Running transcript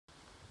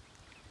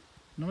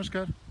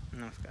नमस्कार।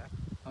 नमस्कार।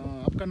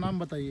 आपका नाम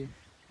बताइए।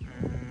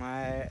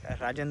 मैं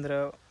राजेंद्र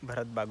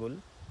भरत बागुल,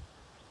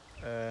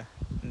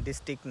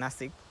 डिस्ट्रिक्ट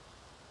नासिक।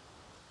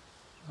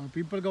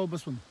 पिंपलगांव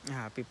बसवंत.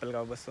 हाँ,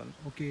 पिपलगाव Baswant.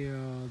 Okay,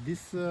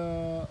 this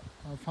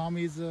farm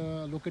is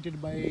located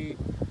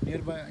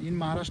nearby in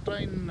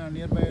Maharashtra, in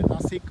nearby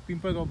Nasik,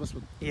 Pimpalgaon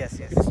Baswant. Yes, It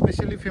yes. is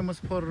especially famous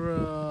for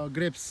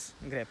grapes.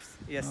 Grapes.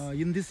 Yes.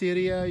 In this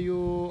area, you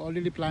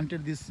already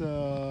planted this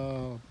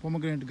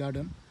pomegranate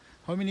garden.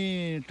 How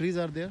many trees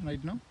are there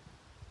right now?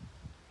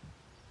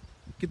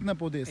 कितना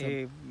पौधे हैं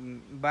सब?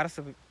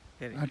 1200.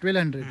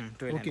 1200.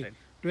 1200. Okay,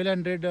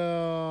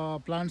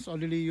 1200 plants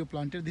already you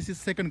planted. This is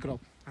second crop.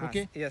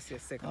 Okay. Yes,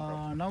 yes. Second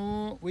crop.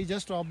 Now we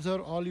just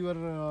observe all your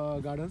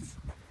gardens.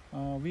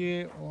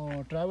 We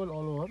travel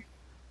all over.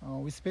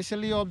 We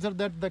specially observe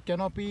that the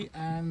canopy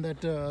and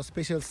that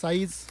special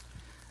size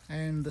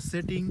and the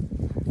setting,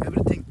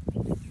 everything.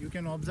 You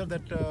can observe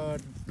that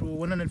to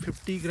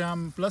 150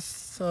 gram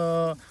plus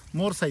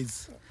more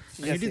size.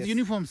 And Yes, it is yes.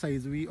 uniform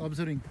size we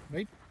observing,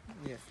 right?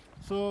 Yes.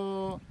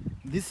 So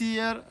this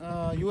year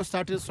you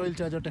started soil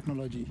charger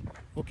technology.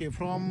 Okay,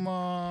 from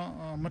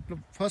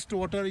first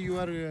water you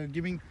are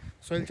giving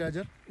soil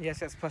charger.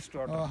 Yes, yes. First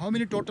water. How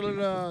many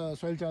total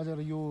soil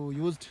charger you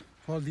used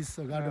for this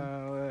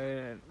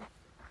garden?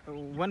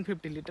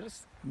 150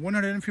 liters.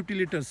 150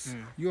 liters.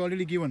 You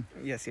already given.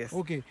 Yes, yes.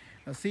 Okay.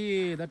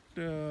 See that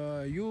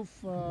you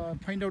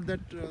find out that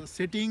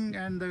setting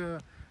and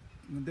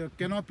the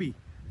canopy,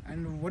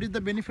 and what is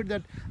the benefit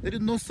that there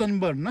is no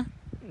sunburn, na?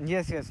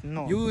 Yes, yes.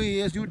 No.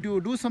 You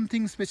do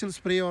something special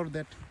spray or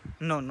that?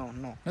 No.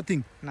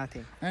 Nothing.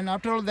 Nothing. And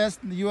after all that,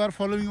 you are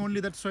following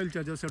only that soil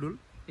charger schedule.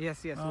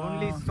 Yes, yes.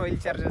 Only soil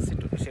charger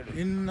schedule.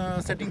 In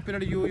setting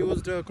period, you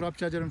used crop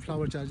charger and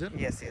flower charger.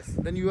 Yes, yes.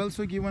 Then you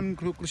also given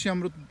Krushi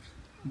Amrut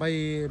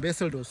by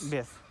basal dose.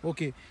 Yes.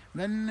 Okay.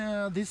 Then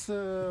this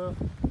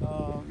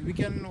we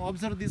can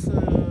observe this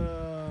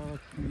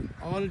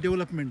all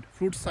development,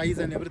 fruit size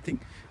and everything.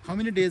 How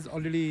many days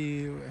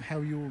already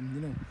have you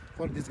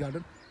for this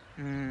garden?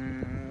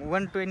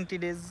 120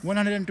 days.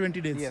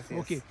 120 days. Yes, yes.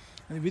 Okay.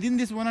 And within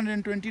this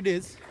 120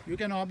 days, you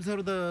can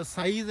observe the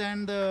size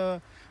and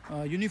the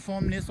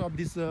uniformness of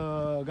this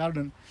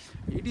garden.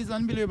 It is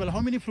unbelievable.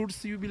 How many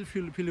fruits you will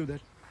fill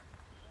that?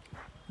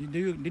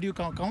 Did you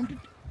count it?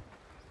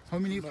 How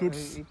many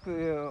fruits?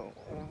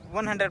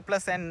 100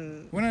 plus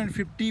and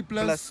 150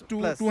 plus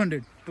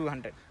 200.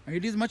 200.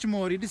 It is much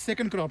more. It is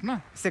second crop, na?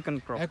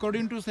 Second crop.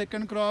 According to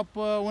second crop,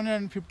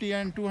 150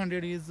 and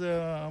 200 is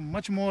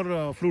much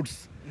more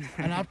fruits.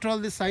 And after all,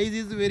 the size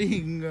is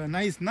very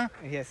nice, na?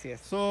 Yes,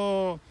 yes.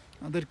 So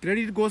the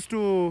credit goes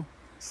to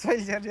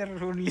Soil charger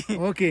only.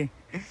 okay.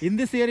 In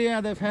this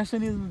area, the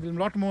fashion is a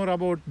lot more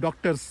about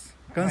doctors,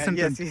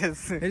 consultants.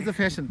 Yes. There is a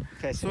fashion.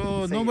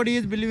 So Say nobody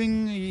is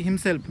believing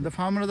himself. The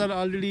farmers are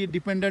already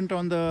dependent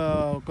on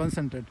the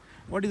consultant.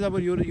 What is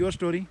about your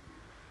story?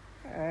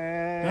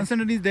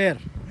 Consultant is there.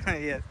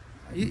 Yes.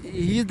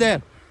 He is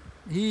there.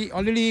 He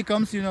already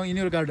comes, in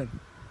your garden.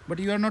 But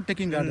you are not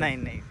taking garden.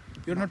 No.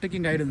 You are not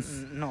taking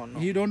guidance. No.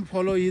 You don't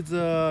follow his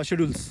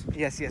schedules.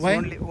 Yes. Why?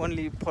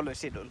 Only follow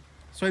schedule.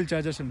 Soil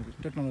charger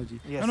technology.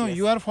 Yes, No, yes.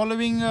 you are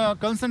following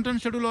consultant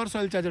schedule or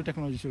soil charger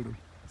technology schedule.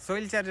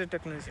 Soil charger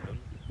technology schedule.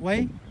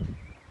 Why?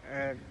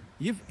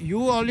 If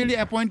you already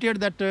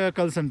appointed that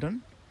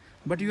consultant,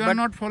 but you are But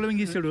not following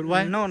his schedule,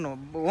 why? No.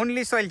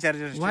 Only soil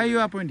charger. Why you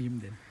appoint him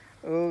then?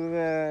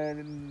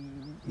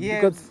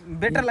 ये Because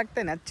better लगता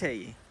है ना, अच्छा है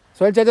ये.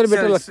 Soil charger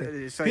better Soil- लगता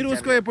है. soil फिर charger.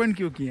 उसको अपॉइंट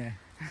क्यों किया है?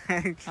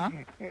 हाँ?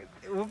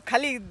 वो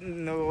खाली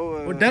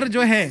वो डर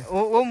जो है,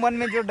 वो मन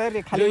में जो डर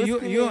है खाली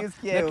उसके लिए use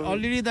किया है that वो.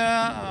 already the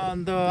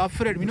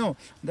afraid,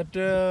 that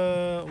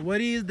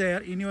worry is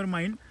there in your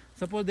mind.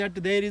 Suppose that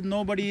there is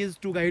nobody is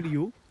to guide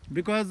you,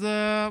 because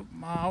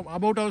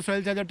about our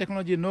soil charger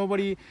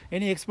technology,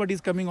 any expert is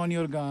coming on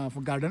your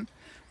garden.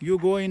 You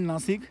go in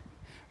Nasik,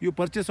 you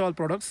purchase all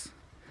products,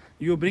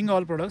 you bring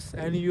all products,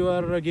 and you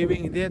are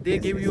giving. They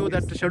give you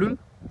that schedule,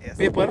 Yes.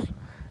 paper,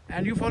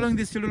 and you following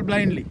this schedule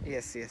blindly.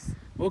 Yes.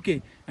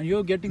 Okay, and you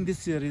are getting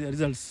this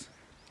results.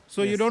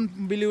 So you Yes.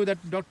 don't believe that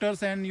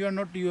doctors, and you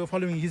are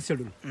following his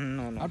schedule.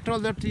 No. After all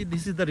that,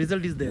 this is the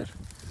result is there.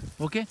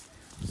 Okay,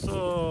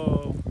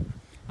 so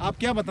आप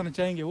क्या बताना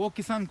चाहेंगे वो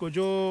किसान को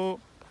जो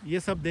ये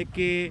सब देख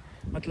के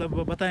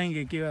मतलब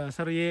बताएंगे कि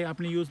सर ये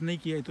आपने यूज़ नहीं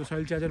किया है, तो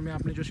सॉइल चार्जर में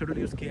आपने जो शेड्यूल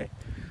यूज़ किया है,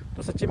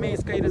 तो सच्ची में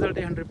इसका ही रिजल्ट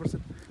है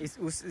 100%.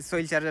 उस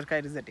सोइल चार्जर का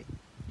रिजल्ट है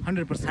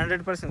 100%.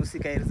 100% उसी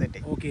का रिजल्ट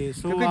है. ओके,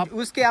 सो क्योंकि आप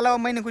उसके अलावा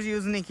मैंने कुछ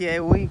यूज नहीं किया है,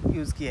 वही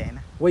यूज किया है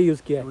ना. वही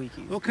यूज़ किया है. वही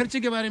use वो खर्चे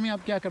के बारे में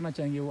आप क्या करना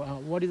चाहेंगे?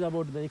 What is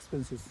about the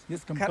expenses?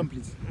 Yes, come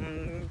please.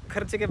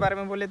 खर्चे के बारे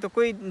में बोले तो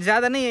कोई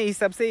ज्यादा नहीं है, इस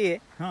सब से ही है.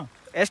 हाँ,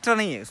 एक्स्ट्रा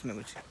नहीं है उसमें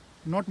कुछ.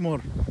 Not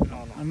more.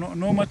 No.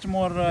 No much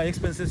more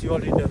expenses you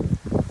already done.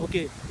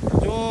 Okay,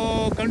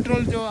 जो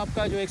कंट्रोल जो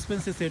आपका जो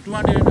एक्सपेंसेस है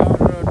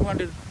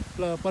 200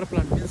 per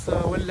plant means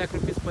 1 lakh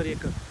rupees per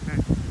acre.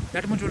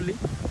 That much only.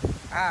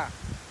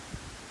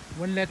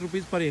 1 lakh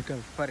rupees per acre.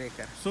 Per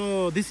acre.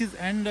 So this is,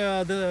 and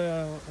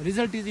the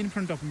result is in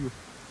front of you,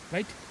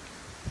 right?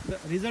 The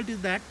result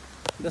is that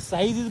the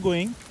size is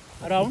going,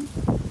 around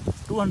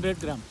 200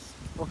 grams.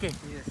 Okay,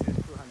 Yes, yes,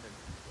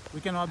 200.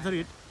 we can observe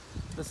it.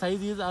 The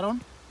size is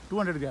around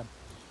 200 gram,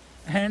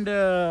 and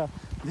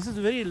this is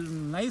very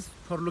nice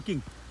for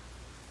looking.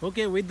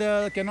 Okay, with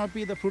the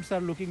canopy, the fruits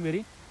are looking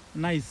very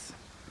nice.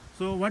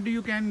 So what do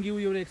you can give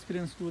your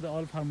experience to the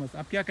all farmers?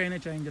 आप क्या कहना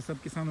चाहेंगे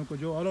सब किसानों को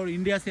जो all over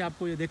India से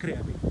आपको ये देख रहे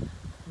हैं अभी?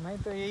 मैं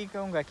तो यही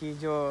कहूँगा कि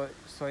जो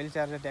सॉइल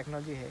चार्जर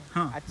टेक्नोलॉजी है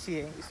हाँ। अच्छी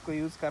है, इसको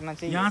यूज़ करना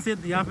चाहिए।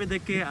 यहाँ पे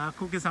देख के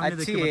आंखों के सामने देख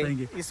अच्छी के है,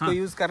 बताएंगे। इसको हाँ,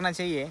 यूज़ करना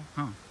चाहिए।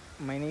 हाँ,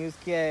 मैंने यूज़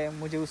किया है,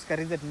 मुझे उसका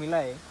रिजल्ट मिला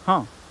है।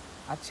 हाँ।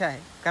 अच्छा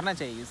है, करना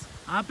चाहिए यूज़।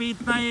 आप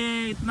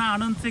इतना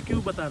आनंद से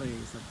क्यों बता रहे हैं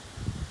ये सब?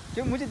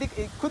 जो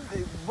मुझे खुद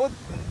बहुत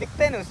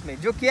दिखता है ना उसमें,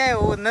 जो किया है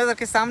वो नज़र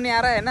के सामने आ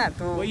रहा है ना,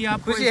 तो वही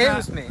आपको खुशी है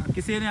उसमें।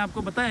 किसी ने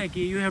आपको बताया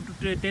कि you have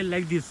to tell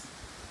like this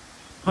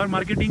for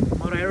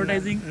marketing और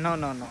advertising? No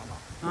no no no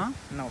हाँ,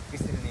 नो,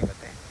 किसी ने नहीं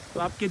बताया। तो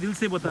आपके दिल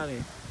से बता रहे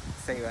हैं?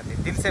 सही बात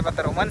है, दिल से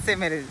बता रहा हूँ,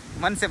 मेरे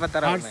मन से बता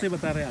रहा हूँ। हार्ट से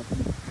बता रहे हैं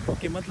आप।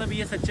 ओके, मतलब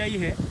ये सच्चाई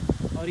है,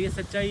 और ये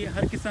सच्चाई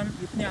हर किसान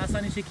इतनी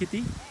आसानी से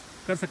खेती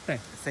कर सकता है।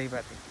 सही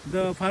बात है।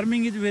 The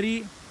farming is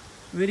very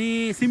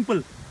very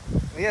simple.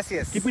 Yes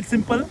yes, Keep it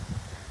simple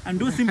and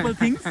do simple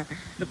things.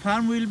 The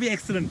farm will be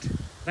excellent,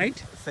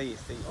 right? सही है,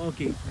 सही है।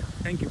 Okay,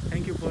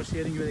 thank you for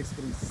sharing your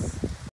experience.